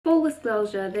Full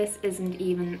disclosure, this isn't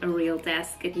even a real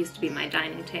desk. It used to be my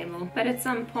dining table. But at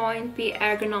some point, the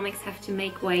ergonomics have to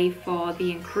make way for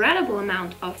the incredible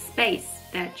amount of space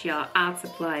that your art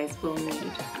supplies will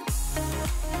need.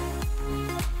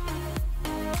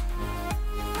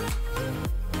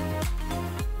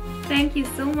 Thank you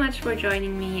so much for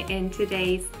joining me in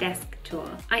today's desk tour.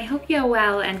 I hope you're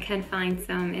well and can find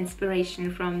some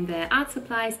inspiration from the art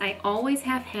supplies I always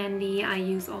have handy, I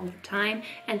use all the time,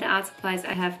 and the art supplies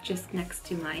I have just next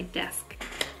to my desk.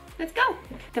 Let's go!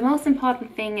 The most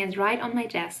important thing is right on my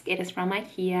desk. It is from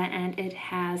IKEA and it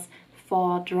has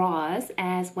 4 drawers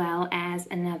as well as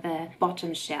another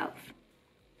bottom shelf.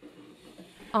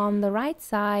 On the right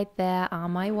side, there are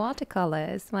my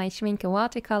watercolors, my Schminke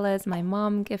watercolors. My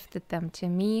mom gifted them to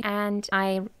me and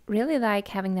I really like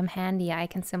having them handy. I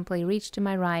can simply reach to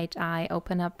my right, I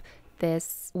open up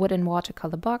this wooden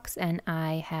watercolor box and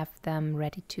I have them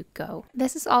ready to go.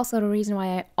 This is also the reason why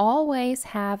I always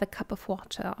have a cup of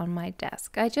water on my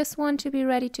desk. I just want to be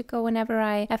ready to go whenever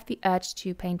I have the urge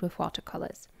to paint with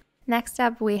watercolors. Next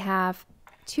up we have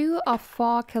 2 of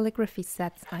 4 calligraphy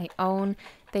sets I own.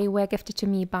 They were gifted to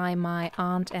me by my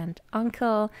aunt and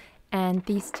uncle, and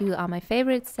these 2 are my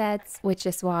favorite sets, which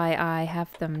is why I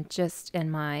have them just in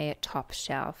my top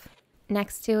shelf.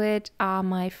 Next to it are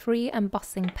my free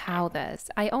embossing powders.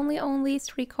 I only own these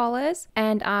 3 colors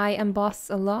and I emboss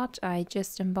a lot. I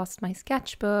just embossed my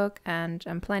sketchbook and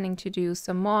I'm planning to do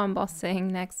some more embossing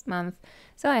next month,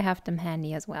 so I have them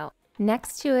handy as well.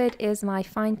 Next to it is my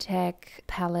Finetech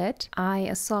palette. I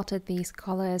assorted these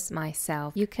colors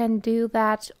myself. You can do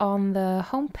that on the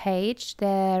homepage.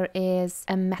 There is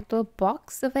a metal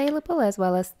box available as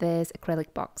well as this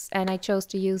acrylic box. And I chose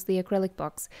to use the acrylic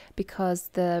box because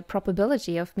the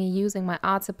probability of me using my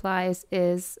art supplies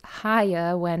is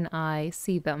higher when I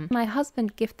see them. My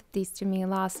husband gifted these to me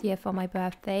last year for my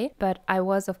birthday, but I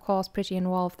was of course pretty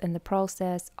involved in the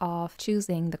process of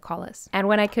choosing the colors. And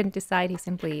when I couldn't decide, he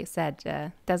simply said,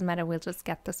 doesn't matter, we'll just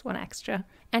get this one extra.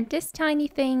 And this tiny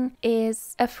thing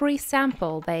is a free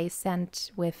sample they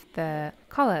sent with the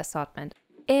color assortment.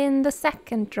 In the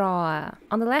second drawer,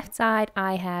 on the left side,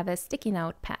 I have a sticky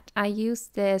note pad. I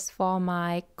use this for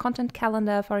my content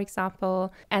calendar, for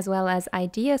example, as well as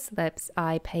idea slips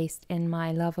I paste in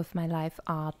my Love of My Life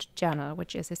art journal,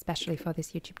 which is especially for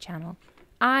this YouTube channel.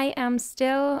 I am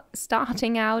still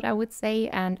starting out, I would say,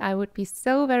 and I would be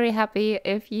so very happy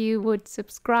if you would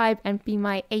subscribe and be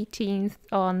my 18th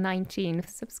or 19th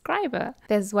subscriber.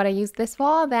 This is what I use this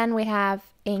for. Then we have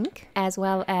ink as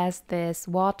well as this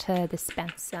water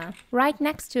dispenser. Right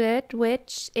next to it,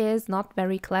 which is not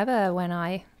very clever when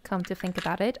I come to think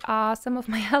about it, are some of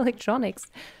my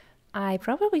electronics. I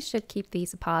probably should keep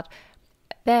these apart.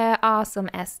 There are some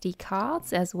SD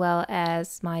cards as well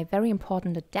as my very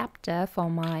important adapter for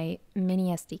my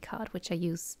mini SD card, which I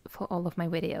use for all of my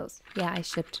videos. Yeah, I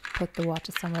should put the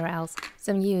water somewhere else.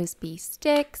 Some USB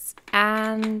sticks,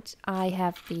 and I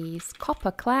have these copper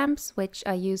clamps, which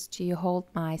I use to hold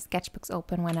my sketchbooks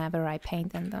open whenever I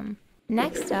paint in them.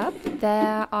 Next up,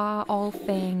 there are all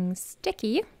things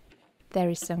sticky.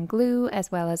 There is some glue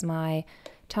as well as my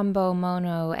Tombow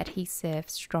mono adhesive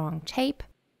strong tape.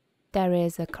 There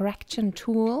is a correction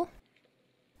tool,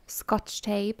 Scotch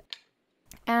tape,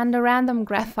 and a random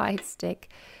graphite stick.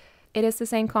 It is the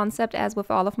same concept as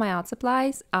with all of my art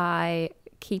supplies. I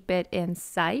keep it in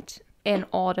sight in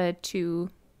order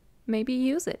to maybe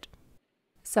use it.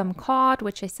 Some cord,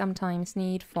 which I sometimes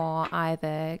need for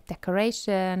either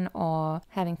decoration or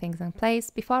having things in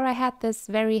place. Before I had this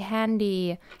very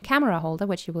handy camera holder,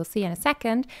 which you will see in a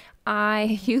second,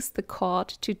 I used the cord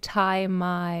to tie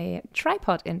my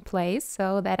tripod in place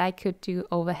so that I could do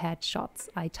overhead shots.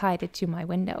 I tied it to my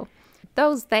window.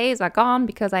 Those days are gone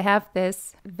because I have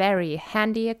this very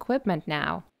handy equipment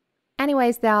now.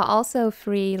 Anyways, there are also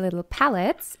 3 little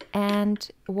palettes and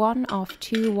 1 of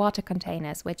 2 water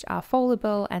containers, which are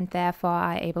foldable and therefore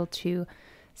are able to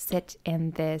sit in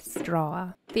this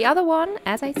drawer. The other one,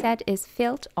 as I said, is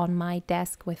filled on my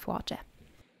desk with water.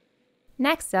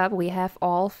 Next up, we have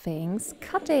all things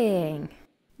cutting.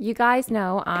 You guys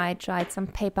know I tried some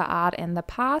paper art in the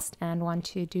past and want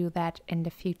to do that in the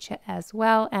future as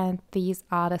well, and these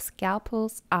are the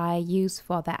scalpels I use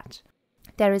for that.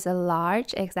 There is a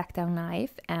large X-Acto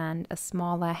knife and a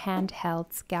smaller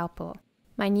handheld scalpel.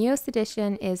 My newest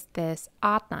addition is this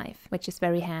art knife, which is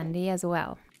very handy as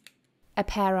well. A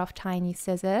pair of tiny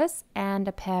scissors and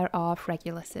a pair of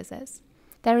regular scissors.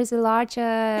 There is a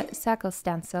larger circle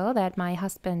stencil that my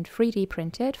husband 3D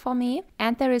printed for me,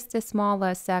 and there is the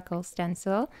smaller circle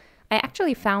stencil. I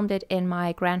actually found it in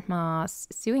my grandma's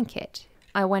sewing kit.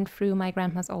 I went through my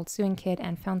grandma's old sewing kit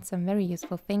and found some very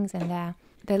useful things in there.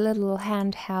 The little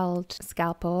handheld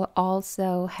scalpel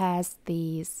also has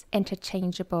these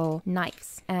interchangeable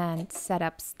knives and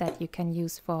setups that you can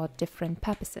use for different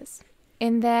purposes.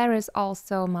 In there is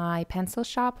also my pencil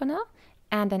sharpener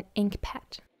and an ink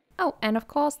pad. Oh, and of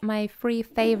course my 3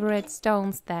 favorite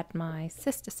stones that my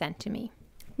sister sent to me.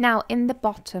 Now in the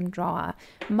bottom drawer,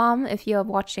 Mom, if you're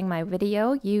watching my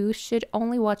video, you should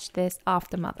only watch this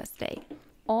after Mother's Day.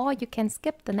 Or you can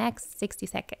skip the next 60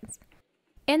 seconds.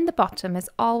 In the bottom is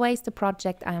always the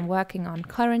project I'm working on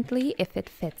currently, if it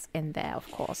fits in there, of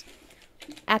course.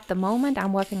 At the moment,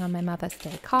 I'm working on my Mother's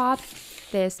Day card.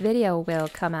 This video will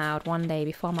come out one day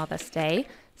before Mother's Day,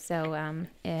 so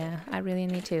I really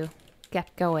need to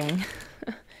get going.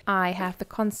 I have the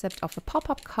concept of a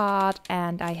pop-up card,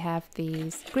 and I have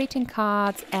these greeting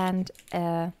cards and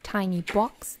a tiny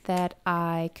box that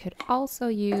I could also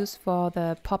use for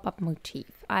the pop-up motif.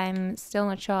 I'm still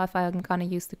not sure if I'm gonna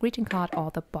use the greeting card or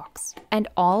the box. And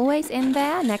always in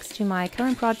there, next to my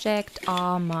current project,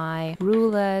 are my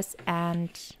rulers and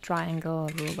triangle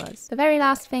rulers. The very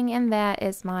last thing in there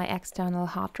is my external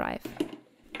hard drive.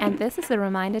 And this is a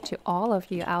reminder to all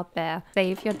of you out there,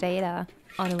 save your data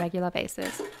on a regular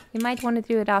basis. You might want to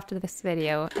do it after this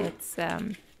video. It's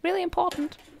really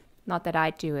important. Not that I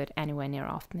do it anywhere near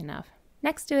often enough.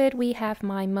 Next to it we have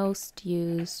my most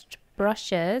used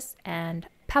brushes and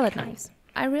palette knives.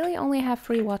 I really only have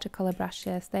 3 watercolor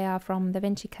brushes. They are from Da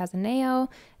Vinci Casaneo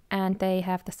and they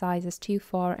have the sizes 2,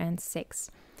 4 and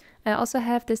 6. I also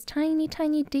have this tiny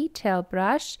detail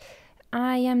brush.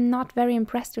 I am not very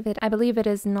impressed with it. I believe it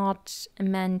is not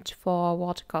meant for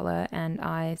watercolor and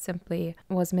I simply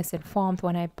was misinformed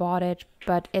when I bought it,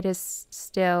 but it is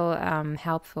still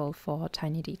helpful for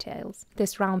tiny details.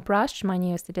 This round brush, my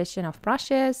newest edition of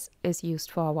brushes, is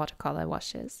used for watercolor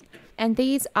washes. And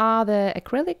these are the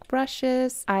acrylic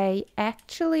brushes. I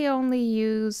actually only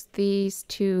use these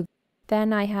 2.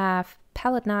 Then I have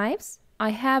palette knives. I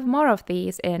have more of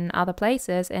these in other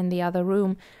places in the other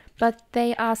room, but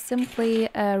they are simply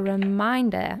a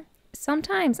reminder.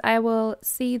 Sometimes I will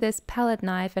see this palette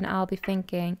knife and I'll be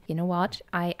thinking, you know what,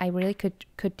 I really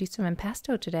could do some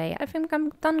impasto today. I think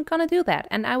I'm gonna do that.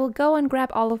 And I will go and grab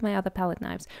all of my other palette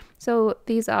knives. So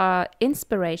these are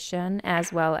inspiration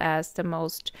as well as the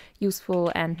most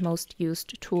useful and most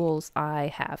used tools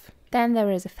I have. Then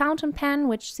there is a fountain pen,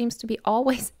 which seems to be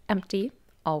always empty,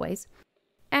 always.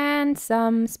 And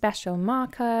some special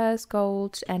markers,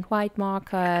 gold and white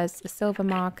markers, a silver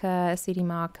marker, a CD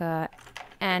marker,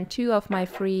 and 2 of my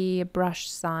free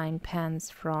brush sign pens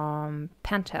from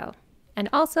Handheld. And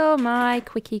also my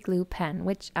Quickie glue pen,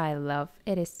 which I love.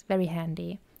 It is very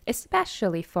handy,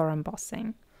 especially for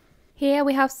embossing. Here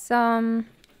we have some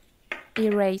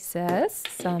erasers,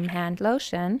 some hand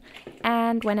lotion,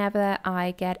 and whenever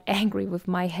I get angry with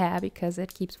my hair because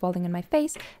it keeps falling in my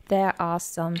face, there are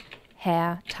some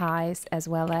hair ties as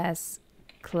well as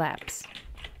clips.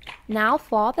 Now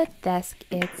for the desk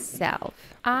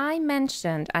itself. I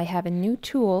mentioned I have a new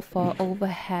tool for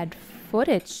overhead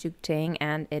footage shooting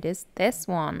and it is this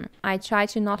one. I tried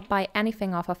to not buy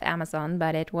anything off of Amazon,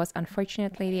 but it was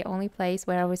unfortunately the only place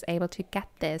where I was able to get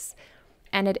this.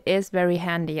 And it is very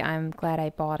handy. I'm glad I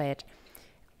bought it.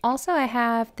 Also, I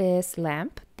have this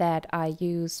lamp that I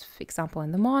use, for example,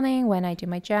 in the morning when I do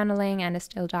my journaling and it's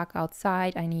still dark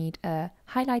outside. I need a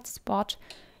highlight spot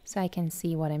so I can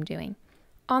see what I'm doing.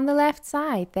 On the left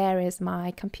side, there is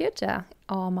my computer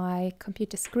or my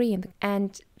computer screen.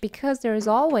 And because there is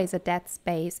always a dead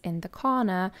space in the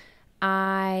corner,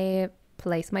 I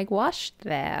place my gouache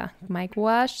there. My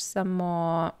gouache, some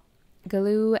more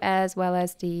glue, as well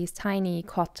as these tiny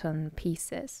cotton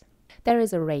pieces. There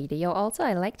is a radio also.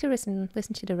 I like to listen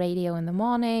to the radio in the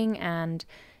morning and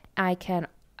I can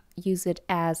use it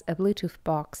as a Bluetooth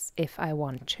box if I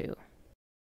want to.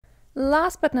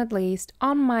 Last but not least,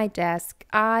 on my desk,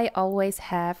 I always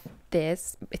have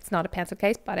this. It's not a pencil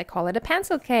case, but I call it a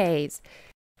pencil case.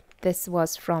 This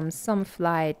was from some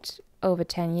flight over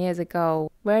 10 years ago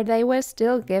where they were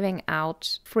still giving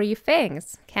out free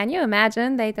things. Can you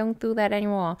imagine? They don't do that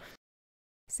anymore.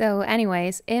 So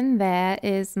anyways, in there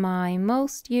is my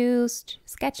most used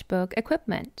sketchbook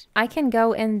equipment. I can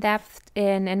go in depth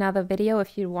in another video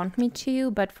if you want me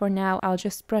to, but for now I'll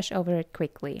just brush over it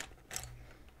quickly.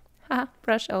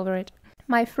 Brush over it.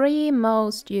 My 3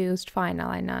 most used fine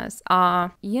liners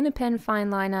are Unipin fine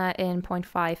liner in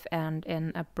 0.5 and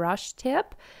in a brush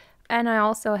tip. And I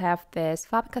also have this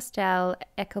Faber-Castell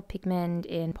Eco Pigment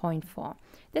in 0.4.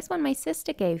 This one my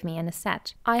sister gave me in a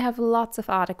set. I have lots of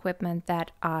art equipment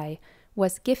that I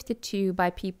was gifted to by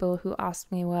people who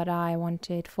asked me what I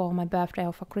wanted for my birthday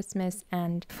or for Christmas.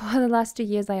 And for the last 2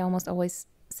 years, I almost always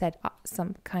said,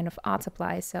 some kind of art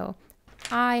supply, so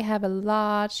I have a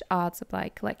large art supply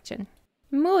collection.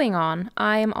 Moving on,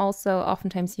 I am also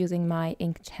oftentimes using my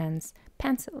Inktense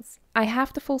pencils. I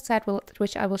have the full set,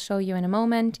 which I will show you in a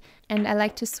moment, and I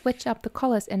like to switch up the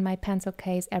colors in my pencil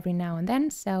case every now and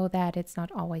then so that it's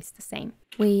not always the same.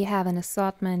 We have an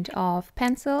assortment of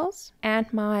pencils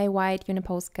and my white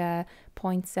Uniposca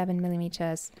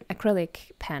 0.7mm acrylic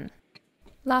pen.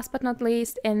 Last but not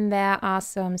least, in there are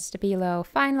some Stabilo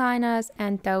fine liners,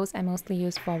 and those I mostly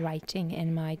use for writing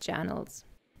in my journals.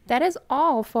 That is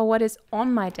all for what is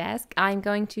on my desk. I'm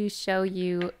going to show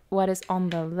you what is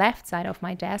on the left side of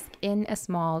my desk in a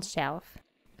small shelf.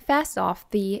 First off,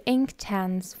 the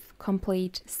Inktense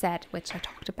complete set, which I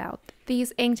talked about.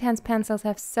 These Inktense pencils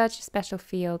have such a special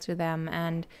feel to them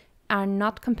and are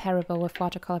not comparable with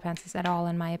watercolor pencils at all,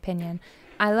 in my opinion.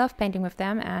 I love painting with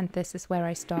them, and this is where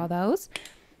I store those.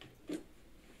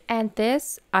 And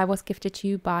this I was gifted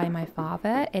to by my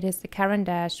father. It is the Caran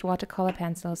d'Ache watercolor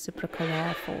pencil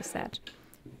Supracolor full set.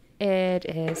 It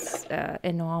is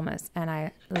enormous and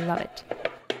I love it.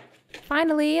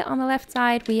 Finally, on the left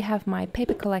side, we have my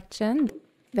paper collection.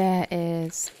 There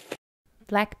is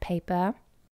black paper,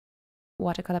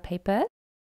 watercolor paper,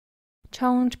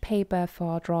 toned paper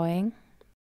for drawing,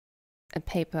 a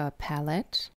paper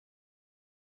palette.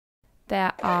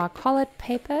 There are colored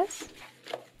papers,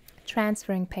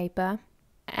 transferring paper,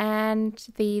 and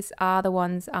these are the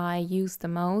ones I use the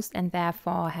most and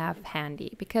therefore have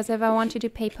handy, because if I want to do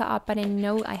paper art but I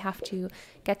know I have to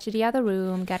get to the other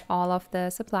room, get all of the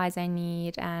supplies I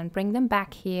need and bring them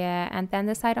back here and then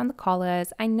decide on the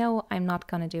colors, I know I'm not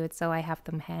gonna do it, so I have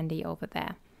them handy over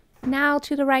there. Now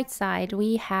to the right side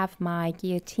we have my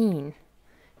guillotine.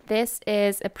 This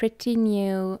is a pretty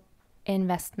new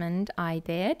investment I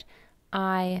did.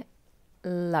 I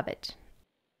love it.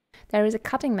 There is a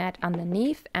cutting mat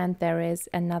underneath and there is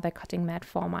another cutting mat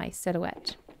for my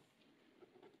silhouette.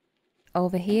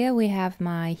 Over here we have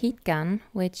my heat gun,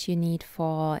 which you need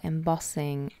for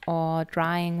embossing or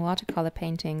drying watercolor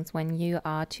paintings when you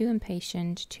are too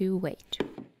impatient to wait.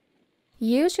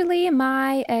 Usually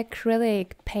my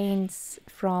acrylic paints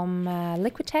from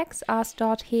Liquitex are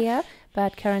stored here,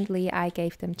 but currently I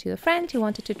gave them to a friend who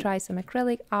wanted to try some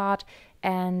acrylic art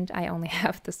and I only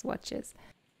have the swatches.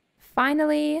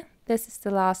 Finally, this is the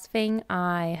last thing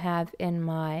I have in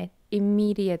my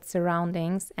immediate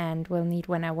surroundings and will need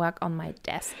when I work on my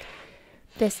desk.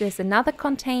 This is another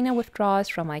container with drawers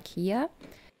from IKEA.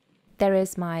 There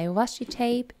is my washi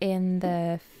tape in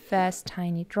the first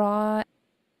tiny drawer,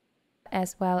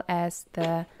 as well as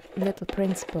the little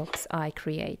prints books I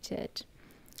created.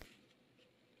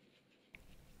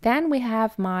 Then we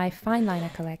have my fine liner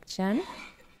collection.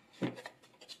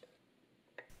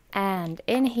 And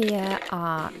in here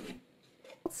are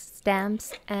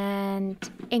stamps and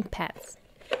ink pads.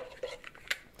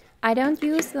 I don't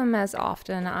use them as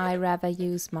often. I rather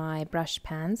use my brush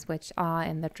pens, which are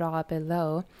in the drawer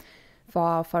below,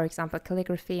 for example,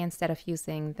 calligraphy instead of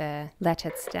using the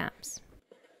lettered stamps.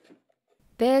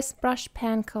 This brush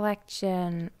pen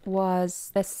collection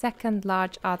was the second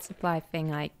large art supply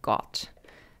thing I got,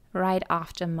 right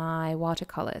after my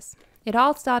watercolors. It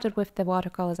all started with the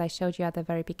watercolors I showed you at the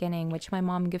very beginning, which my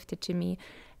mom gifted to me,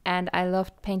 and I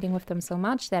loved painting with them so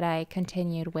much that I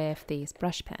continued with these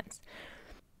brush pens.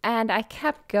 And I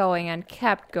kept going and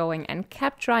kept going and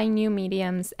kept trying new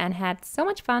mediums and had so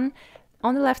much fun.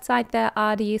 On the left side there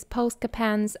are these Posca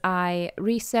pens. I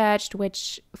researched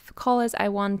which colors I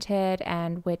wanted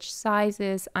and which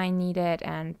sizes I needed,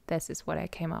 and this is what I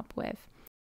came up with.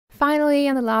 Finally,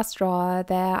 in the last drawer,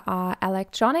 there are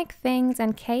electronic things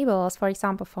and cables. For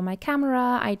example, for my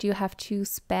camera, I do have 2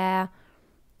 spare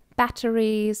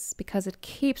batteries because it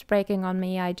keeps breaking on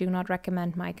me. I do not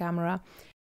recommend my camera.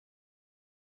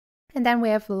 And then we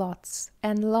have lots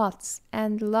and lots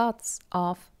and lots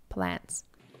of plants.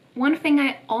 One thing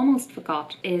I almost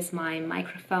forgot is my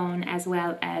microphone as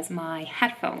well as my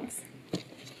headphones.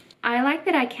 I like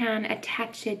that I can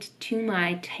attach it to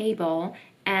my table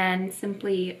and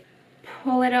simply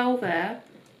pull it over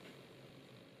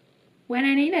when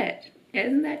I need it.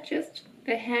 Isn't that just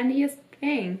the handiest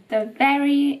thing? The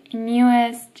very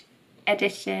newest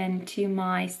addition to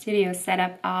my studio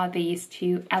setup are these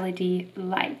 2 LED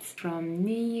lights from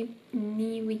Neewer.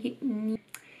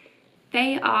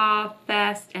 They are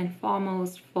first and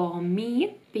foremost for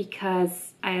me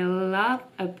because I love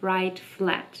a bright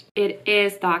flat. It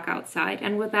is dark outside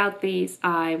and without these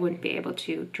I wouldn't be able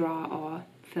to draw or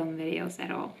film videos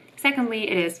at all. Secondly,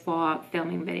 it is for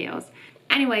filming videos.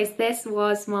 Anyways, this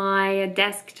was my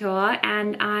desk tour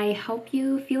and I hope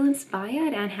you feel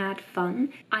inspired and had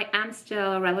fun. I am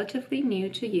still relatively new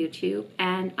to YouTube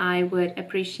and I would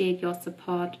appreciate your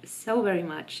support so very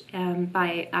much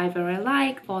by either a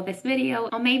like for this video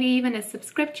or maybe even a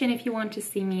subscription if you want to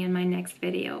see me in my next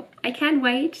video. I can't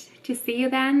wait to see you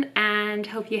then and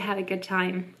hope you have a good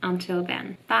time. Until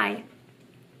then, bye!